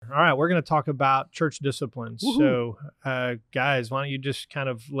All right, we're going to talk about church disciplines. Woohoo. So, guys, why don't you just kind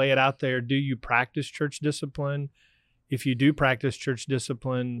of lay it out there? Do you practice church discipline? If you do practice church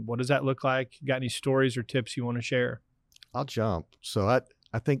discipline, what does that look like? You got any stories or tips you want to share? I'll jump. So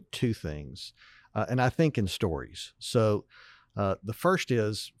I think two things, and I think in stories. So the first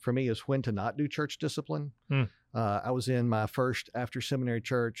is, for me, is when to not do church discipline. I was in my first after seminary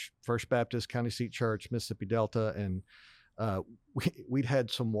church, First Baptist County Seat Church, Mississippi Delta, and we'd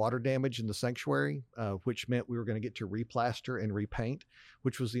had some water damage in the sanctuary, which meant we were going to get to replaster and repaint,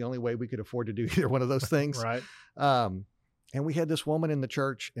 which was the only way we could afford to do either one of those things. Right. And we had this woman in the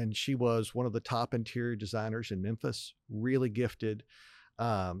church, and she was one of the top interior designers in Memphis, really gifted.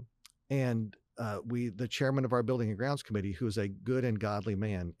 The chairman of our building and grounds committee, who was a good and godly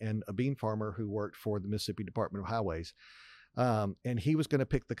man and a bean farmer who worked for the Mississippi Department of Highways. And he was going to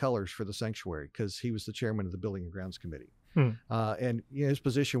pick the colors for the sanctuary because he was the chairman of the building and grounds committee. And his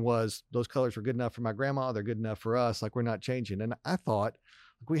position was, those colors were good enough for my grandma. They're good enough for us. Like, we're not changing. And I thought,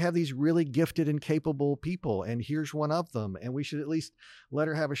 we have these really gifted and capable people, and here's one of them, and we should at least let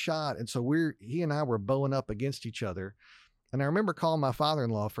her have a shot. And so he and I were bowing up against each other. And I remember calling my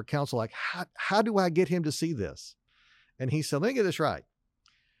father-in-law for counsel, like, how do I get him to see this? And he said, let me get this right.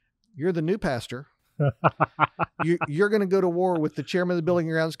 You're the new pastor. You're going to go to war with the chairman of the building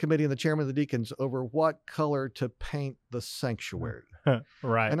and grounds committee and the chairman of the deacons over what color to paint the sanctuary.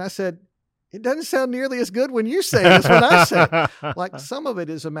 Right. And I said, it doesn't sound nearly as good when you say it as when I say it. Like, some of it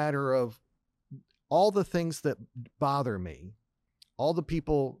is a matter of all the things that bother me. All the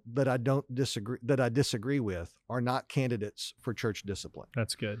people that I disagree with are not candidates for church discipline.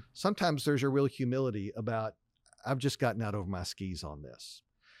 That's good. Sometimes there's a real humility about, I've just gotten out over my skis on this.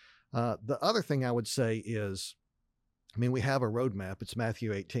 The other thing I would say is, we have a roadmap. It's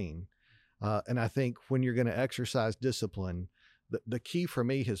Matthew 18. And I think when you're going to exercise discipline, the key for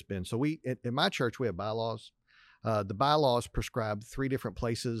me has been, so in my church, we have bylaws. The bylaws prescribe 3 different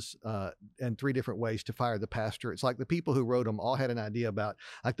places and 3 different ways to fire the pastor. It's like the people who wrote them all had an idea about,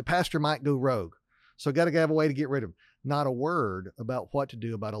 like, the pastor might go rogue. So got to have a way to get rid of him. Not a word about what to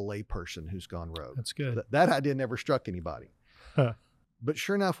do about a lay person who's gone rogue. That's good. That idea never struck anybody. But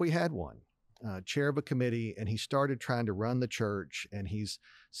sure enough, we had one. Chair of a committee, and he started trying to run the church, and he's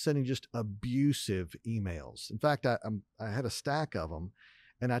sending just abusive emails. In fact, I had a stack of them,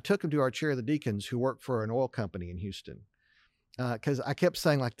 and I took him to our chair of the deacons, who worked for an oil company in Houston, because I kept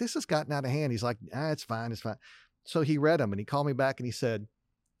saying, like, this has gotten out of hand. He's like, it's fine, it's fine. So he read them, and he called me back, and he said,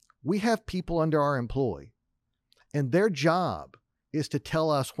 we have people under our employ, and their job is to tell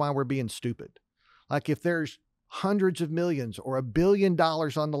us why we're being stupid. Like, if there's hundreds of millions or $1 billion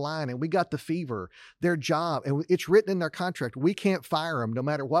on the line and we got the fever, their job, and it's written in their contract, we can't fire them no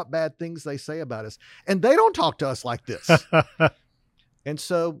matter what bad things they say about us. And they don't talk to us like this. And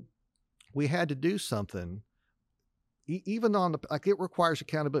so we had to do something, even on it requires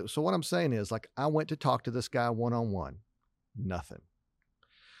accountability. So what I'm saying is, like, I went to talk to this guy one-on-one, nothing.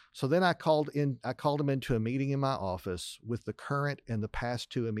 So then I called him into a meeting in my office with the current and the past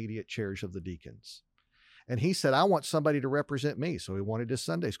 2 immediate chairs of the deacons. And he said, I want somebody to represent me. So he wanted his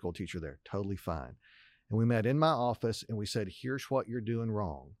Sunday school teacher there. Totally fine. And we met in my office, and we said, here's what you're doing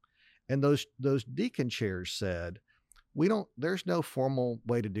wrong. And those deacon chairs said, there's no formal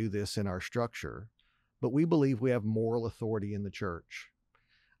way to do this in our structure, but we believe we have moral authority in the church.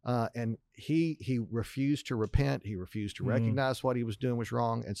 And he refused to repent. He refused to recognize what he was doing was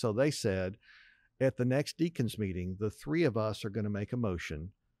wrong. And so they said, at the next deacons meeting, the 3 of us are going to make a motion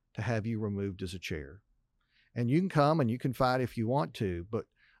to have you removed as a chair. And you can come and you can fight if you want to, but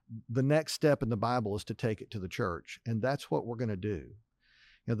the next step in the Bible is to take it to the church. And that's what we're going to do.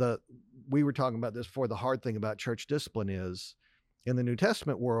 We were talking about this before. The hard thing about church discipline is, in the New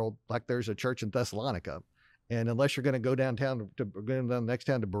Testament world, like, there's a church in Thessalonica, and unless you're going to go downtown to next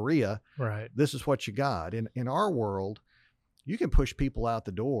town to Berea, right, this is what you got. In our world, you can push people out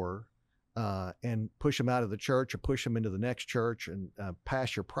the door and push them out of the church or push them into the next church and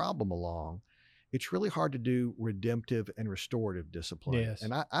pass your problem along. It's really hard to do redemptive and restorative discipline. Yes.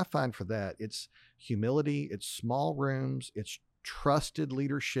 And I find for that, it's humility, it's small rooms, it's trusted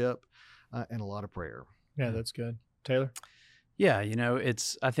leadership, and a lot of prayer. Yeah, that's good. Taylor? Yeah,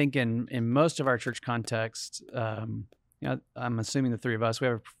 I think in most of our church context, I'm assuming the 3 of us, we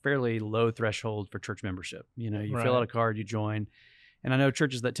have a fairly low threshold for church membership. You fill out a card, you join. And I know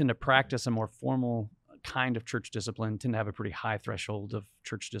churches that tend to practice a more formal kind of church discipline tend to have a pretty high threshold of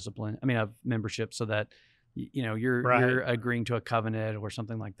church discipline. of membership, so that you're agreeing to a covenant or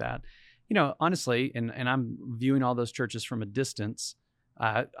something like that. Honestly, and I'm viewing all those churches from a distance.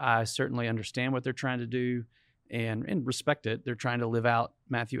 I certainly understand what they're trying to do, and respect it. They're trying to live out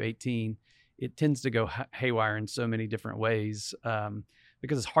Matthew 18. It tends to go haywire in so many different ways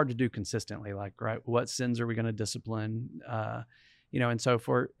because it's hard to do consistently. Like, right, what sins are we going to discipline? And so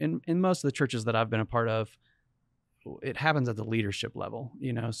in most of the churches that I've been a part of, it happens at the leadership level.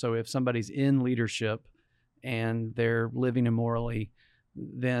 So if somebody's in leadership and they're living immorally,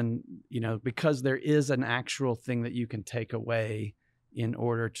 then, because there is an actual thing that you can take away in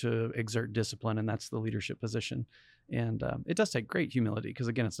order to exert discipline, and that's the leadership position. And it does take great humility because,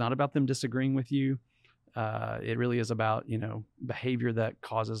 again, it's not about them disagreeing with you. It really is about, behavior that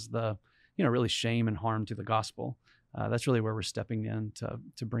causes the, really shame and harm to the gospel. That's really where we're stepping in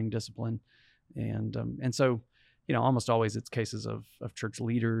to bring discipline. And so, almost always it's cases of church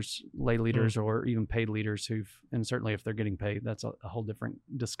leaders, lay leaders, or even paid leaders and certainly if they're getting paid, that's a whole different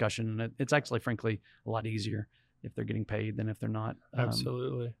discussion. And it's actually, frankly, a lot easier if they're getting paid than if they're not.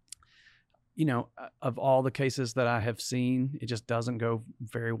 Absolutely. Of all the cases that I have seen, it just doesn't go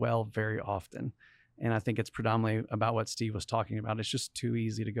very well very often. And I think it's predominantly about what Steve was talking about. It's just too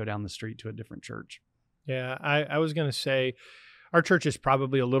easy to go down the street to a different church. Yeah, I was going to say our church is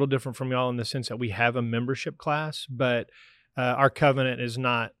probably a little different from y'all in the sense that we have a membership class, but our covenant is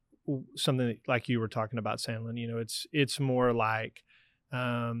not something like you were talking about, Sandlin. It's more like,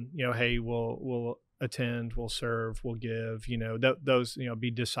 hey, we'll attend, we'll serve, we'll give, those,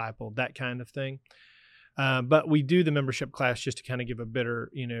 be discipled, that kind of thing. But we do the membership class just to kind of give a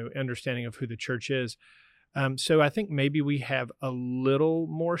better, understanding of who the church is. So I think maybe we have a little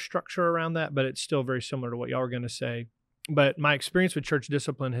more structure around that, but it's still very similar to what y'all are going to say. But my experience with church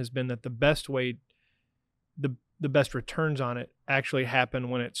discipline has been that the best returns on it actually happen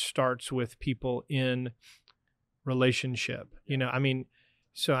when it starts with people in relationship. And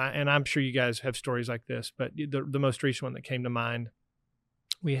I'm sure you guys have stories like this, but the most recent one that came to mind,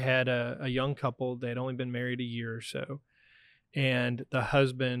 we had a young couple. They had only been married a year or so, and the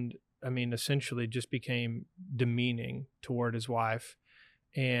husband, essentially just became demeaning toward his wife.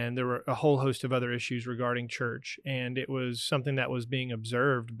 And there were a whole host of other issues regarding church. And it was something that was being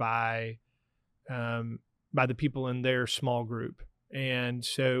observed by the people in their small group. And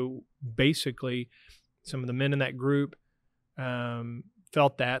so basically some of the men in that group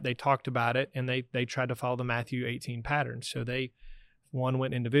felt that. They talked about it, and they tried to follow the Matthew 18 pattern. So one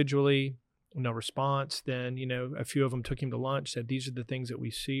went individually, no response. Then, a few of them took him to lunch, said, these are the things that we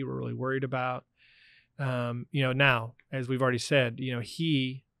see, we're really worried about. Now, as we've already said,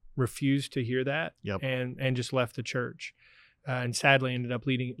 he refused to hear that. Yep. and just left the church, and sadly ended up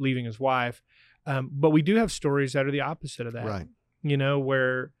leaving his wife. But we do have stories that are the opposite of that, right?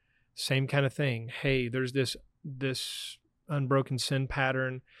 Where same kind of thing. Hey, there's this unbroken sin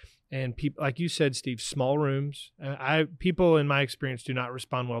pattern, and people, like you said, Steve, small rooms. People in my experience do not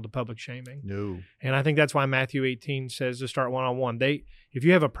respond well to public shaming. No. And I think that's why Matthew 18 says to start one-on-one. If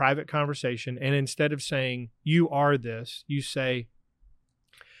you have a private conversation, and instead of saying, you are this, you say,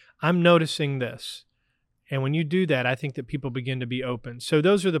 I'm noticing this. And when you do that, I think that people begin to be open. So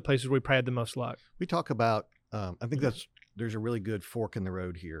those are the places where we probably had the most luck. We talk about, I think there's a really good fork in the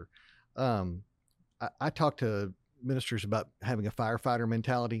road here. I talk to ministers about having a firefighter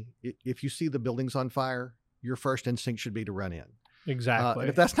mentality. If you see the buildings on fire, your first instinct should be to run in. Exactly. And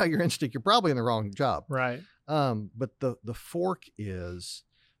if that's not your instinct, you're probably in the wrong job. Right. But the fork is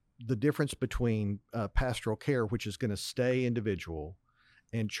the difference between pastoral care, which is going to stay individual,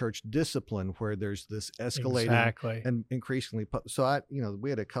 and church discipline, where there's this escalating and increasingly. So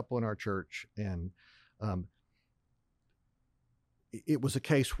we had a couple in our church, and it was a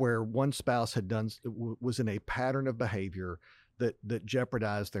case where one spouse was in a pattern of behavior that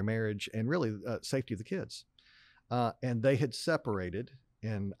jeopardized their marriage and really safety of the kids. And they had separated,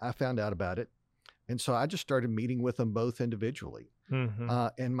 and I found out about it. And so I just started meeting with them both individually. Mm-hmm.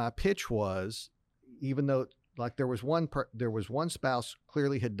 And my pitch was, even though like there was one spouse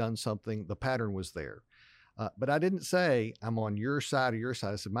clearly had done something, the pattern was there. But I didn't say I'm on your side or your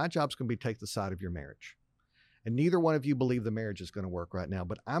side. I said, my job's going to be to take the side of your marriage. And neither one of you believe the marriage is going to work right now,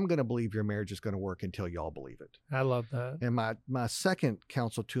 but I'm going to believe your marriage is going to work until y'all believe it. I love that. And my second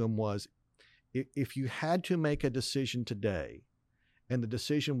counsel to him was, if you had to make a decision today, and the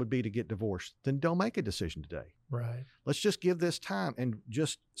decision would be to get divorced, then don't make a decision today. Right. Let's just give this time, and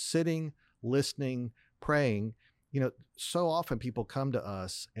just sitting, listening, praying. So often people come to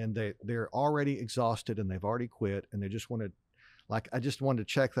us and they're already exhausted and they've already quit, and they just wanted, I just wanted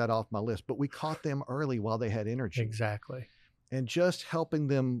to check that off my list. But we caught them early while they had energy. Exactly. And just helping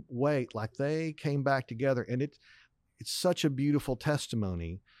them wait, they came back together. And it's such a beautiful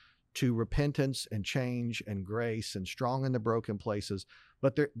testimony to repentance and change and grace and strong in the broken places.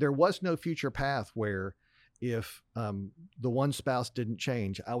 But there was no future path where if the one spouse didn't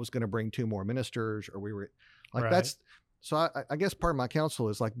change, I was going to bring 2 more ministers, or we were like, Right. that's, so I guess part of my counsel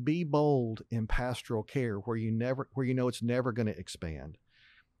is like, be bold in pastoral care where you know it's never going to expand,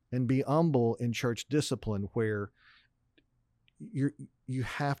 and be humble in church discipline where you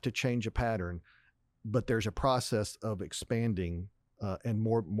have to change a pattern, but there's a process of expanding and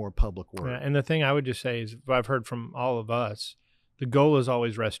more public work. Yeah, and the thing I would just say is, what I've heard from all of us, the goal is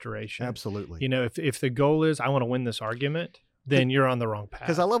always restoration. Absolutely. You know, if the goal is I want to win this argument, then you're on the wrong path.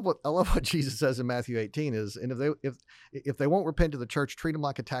 Because I love what Jesus says in Matthew 18 is, and if they won't repent to the church, treat them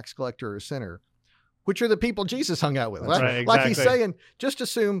like a tax collector or a sinner, which are the people Jesus hung out with. That's Right? right, Like he's exactly. saying, just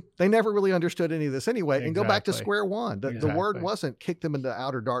assume they never really understood any of this anyway, and go back to Exactly. square one. The word Exactly. wasn't kick them into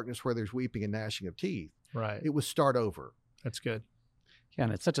outer darkness where there's weeping and gnashing of teeth. Right. It was start over. That's good. Yeah,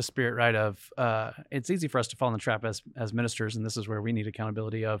 and it's such a spirit, right? Of it's easy for us to fall in the trap as ministers, and this is where we need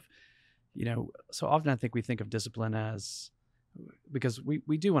accountability. Of, you know, so often I think we think of discipline as, because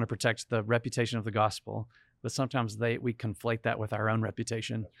we do want to protect the reputation of the gospel, but sometimes we conflate that with our own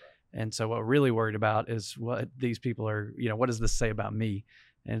reputation. And so what we're really worried about is what these people are, you know, what does this say about me?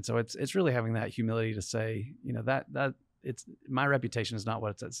 And so it's really having that humility to say, you know, that it's my reputation is not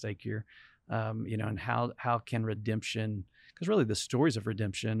what's at stake here. You know, and how can redemption, because really the stories of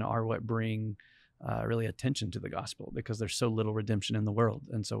redemption are what bring really attention to the gospel, because there's so little redemption in the world.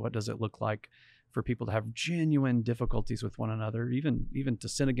 And so what does it look like for people to have genuine difficulties with one another, even to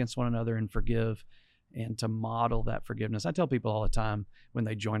sin against one another and forgive, and to model that forgiveness? I tell people all the time when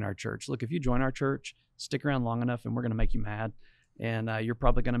they join our church, look, if you join our church, stick around long enough and we're going to make you mad, and you're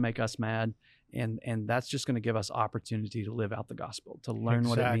probably going to make us mad. And that's just going to give us opportunity to live out the gospel, to learn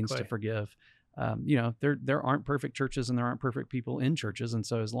what it means to Exactly. forgive. You know, there aren't perfect churches and there aren't perfect people in churches. And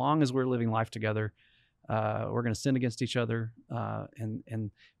so as long as we're living life together, we're going to sin against each other.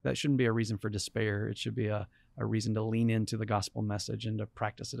 And that shouldn't be a reason for despair. It should be a reason to lean into the gospel message and to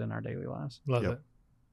practice it in our daily lives. Love Yep. it.